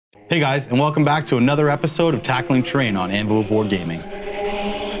Hey guys, and welcome back to another episode of Tackling Terrain on Anvil of War Gaming.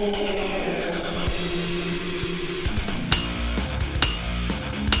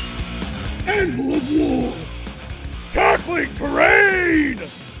 Anvil of War! Tackling Terrain!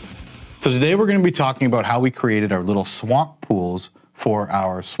 So today we're going to be talking about how we created our little swamp pools for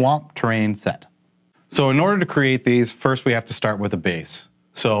our swamp terrain set. So in order to create these, first we have to start with a base.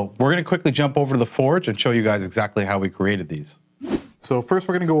 So we're going to quickly jump over to the forge and show you guys exactly how we created these. So first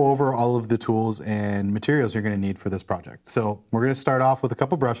we're going to go over all of the tools and materials you're going to need for this project. So we're going to start off with a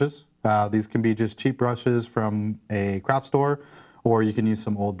couple brushes. These can be just cheap brushes from a craft store, or you can use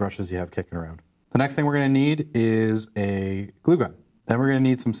some old brushes you have kicking around. The next thing we're going to need is a glue gun. Then we're going to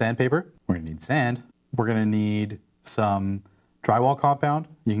need some sandpaper. We're going to need sand. We're going to need some drywall compound.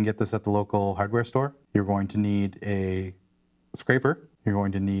 You can get this at the local hardware store. You're going to need a scraper. You're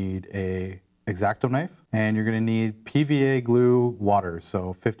going to need a X-Acto knife, and you're going to need PVA glue water,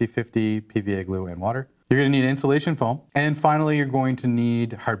 so 50-50 PVA glue and water. You're going to need insulation foam, and finally you're going to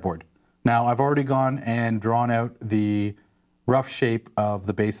need hardboard. Now I've already gone and drawn out the rough shape of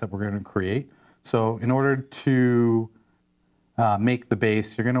the base that we're going to create. So in order to make the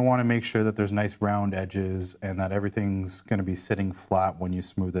base, you're going to want to make sure that there's nice round edges and that everything's going to be sitting flat when you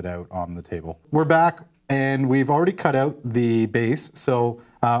smooth it out on the table. We're back and we've already cut out the base, so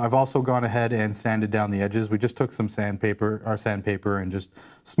I've also gone ahead and sanded down the edges. We just took some sandpaper and just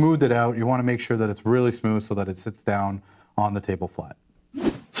smoothed it out. You want to make sure that it's really smooth so that it sits down on the table flat.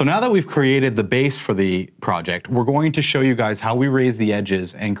 So now that we've created the base for the project, we're going to show you guys how we raised the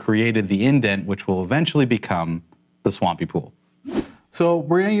edges and created the indent, which will eventually become the swampy pool. So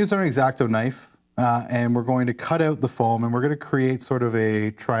we're going to use our X-Acto knife and we're going to cut out the foam, and we're going to create sort of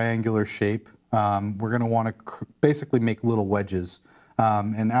a triangular shape. We're going to want to basically make little wedges.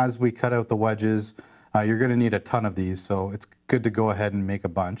 And as we cut out the wedges, you're going to need a ton of these, so it's good to go ahead and make a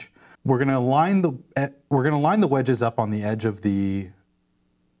bunch. We're going to line the wedges up on the edge of the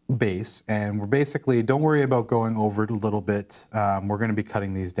base, and we're basically, don't worry about going over it a little bit. We're going to be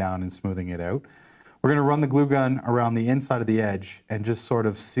cutting these down and smoothing it out. We're going to run the glue gun around the inside of the edge and just sort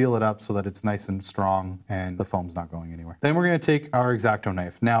of seal it up so that it's nice and strong and the foam's not going anywhere. Then we're going to take our X-Acto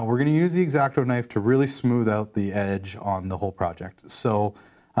knife. Now we're going to use the X-Acto knife to really smooth out the edge on the whole project. So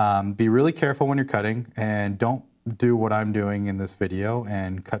be really careful when you're cutting, and don't do what I'm doing in this video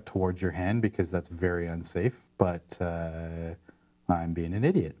and cut towards your hand, because that's very unsafe, but I'm being an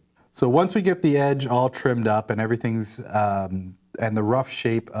idiot. So once we get the edge all trimmed up and everything's and the rough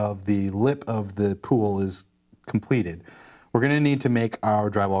shape of the lip of the pool is completed, we're going to need to make our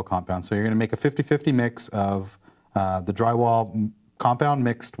drywall compound. So you're going to make a 50-50 mix of the drywall compound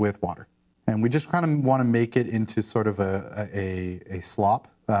mixed with water. And we just kind of want to make it into sort of a slop.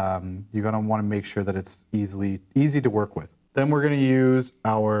 You're going to want to make sure that it's easy to work with. Then we're going to use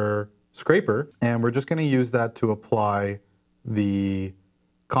our scraper, and we're just going to use that to apply the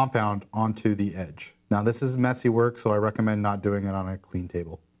compound onto the edge. Now this is messy work, so I recommend not doing it on a clean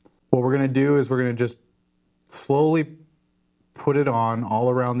table. What we're going to do is we're going to just slowly put it on all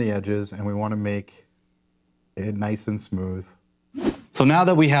around the edges, and we want to make it nice and smooth. So now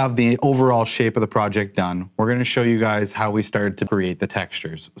that we have the overall shape of the project done, we're going to show you guys how we started to create the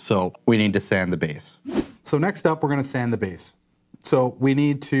textures. So we need to sand the base. So next up, we're going to sand the base. So we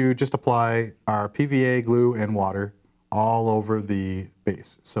need to just apply our PVA glue and water all over the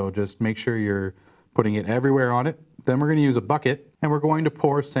base. So just make sure you're putting it everywhere on it. Then we're going to use a bucket, and we're going to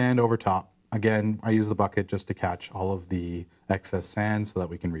pour sand over top. Again, I use the bucket just to catch all of the excess sand so that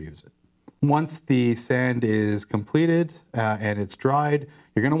we can reuse it. Once the sand is completed and it's dried,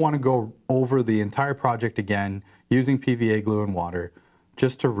 you're going to want to go over the entire project again using PVA glue and water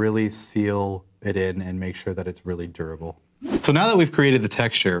just to really seal it in and make sure that it's really durable. So now that we've created the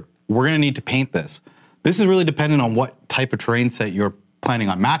texture, we're going to need to paint this. This is really dependent on what type of terrain set you're planning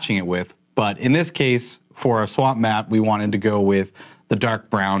on matching it with, but in this case, for our swamp map, we wanted to go with the dark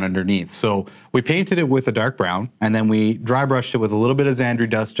brown underneath. So we painted it with a dark brown, and then we dry brushed it with a little bit of Xandri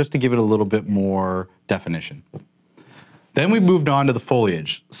dust just to give it a little bit more definition. Then we moved on to the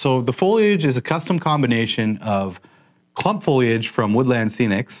foliage. So the foliage is a custom combination of clump foliage from Woodland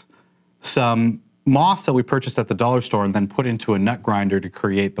Scenics, some moss that we purchased at the dollar store and then put into a nut grinder to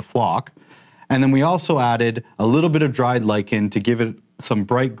create the flock. And then we also added a little bit of dried lichen to give it some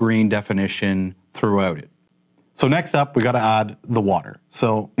bright green definition throughout it. So next up, we got to add the water.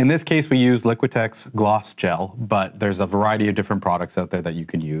 So in this case, we use Liquitex Gloss Gel, but there's a variety of different products out there that you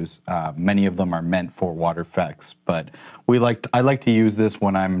can use. Many of them are meant for water effects, but I like to use this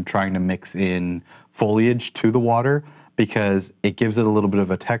when I'm trying to mix in foliage to the water, because it gives it a little bit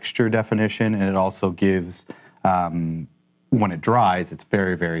of a texture definition, and it also gives when it dries, it's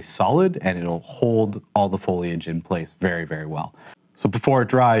very, very solid and it'll hold all the foliage in place very, very well. So before it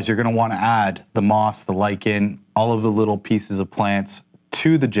dries, you're gonna wanna add the moss, the lichen, all of the little pieces of plants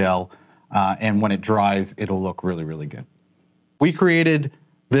to the gel, and when it dries, it'll look really, really good. We created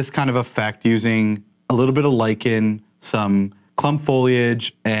this kind of effect using a little bit of lichen, some clump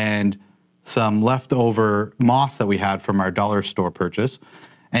foliage, and some leftover moss that we had from our dollar store purchase.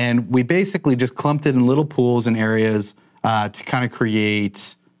 And we basically just clumped it in little pools and areas to kind of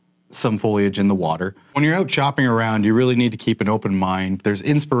create some foliage in the water. When you're out shopping around, you really need to keep an open mind. There's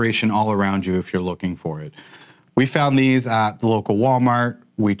inspiration all around you if you're looking for it. We found these at the local Walmart.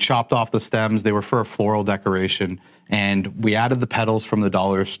 We chopped off the stems. They were for a floral decoration. And we added the petals from the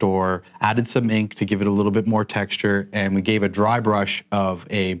dollar store, added some ink to give it a little bit more texture, and we gave a dry brush of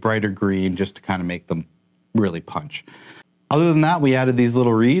a brighter green just to kind of make them really punch. Other than that, we added these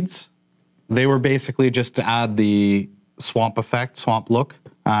little reeds. They were basically just to add the swamp effect, swamp look.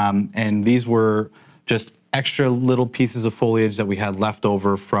 And these were just extra little pieces of foliage that we had left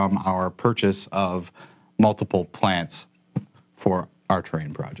over from our purchase of multiple plants for our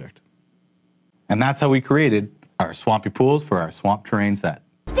terrain project. And that's how we created our swampy pools for our swamp terrain set.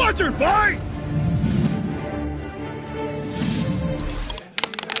 Sponsored by...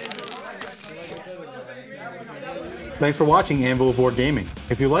 Thanks for watching Anvil of War Gaming.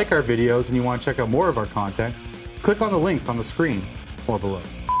 If you like our videos and you want to check out more of our content, click on the links on the screen or below.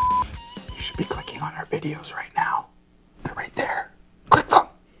 You should be clicking on our videos right now. They're right there. Click them.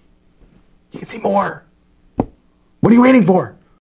 You can see more. What are you waiting for?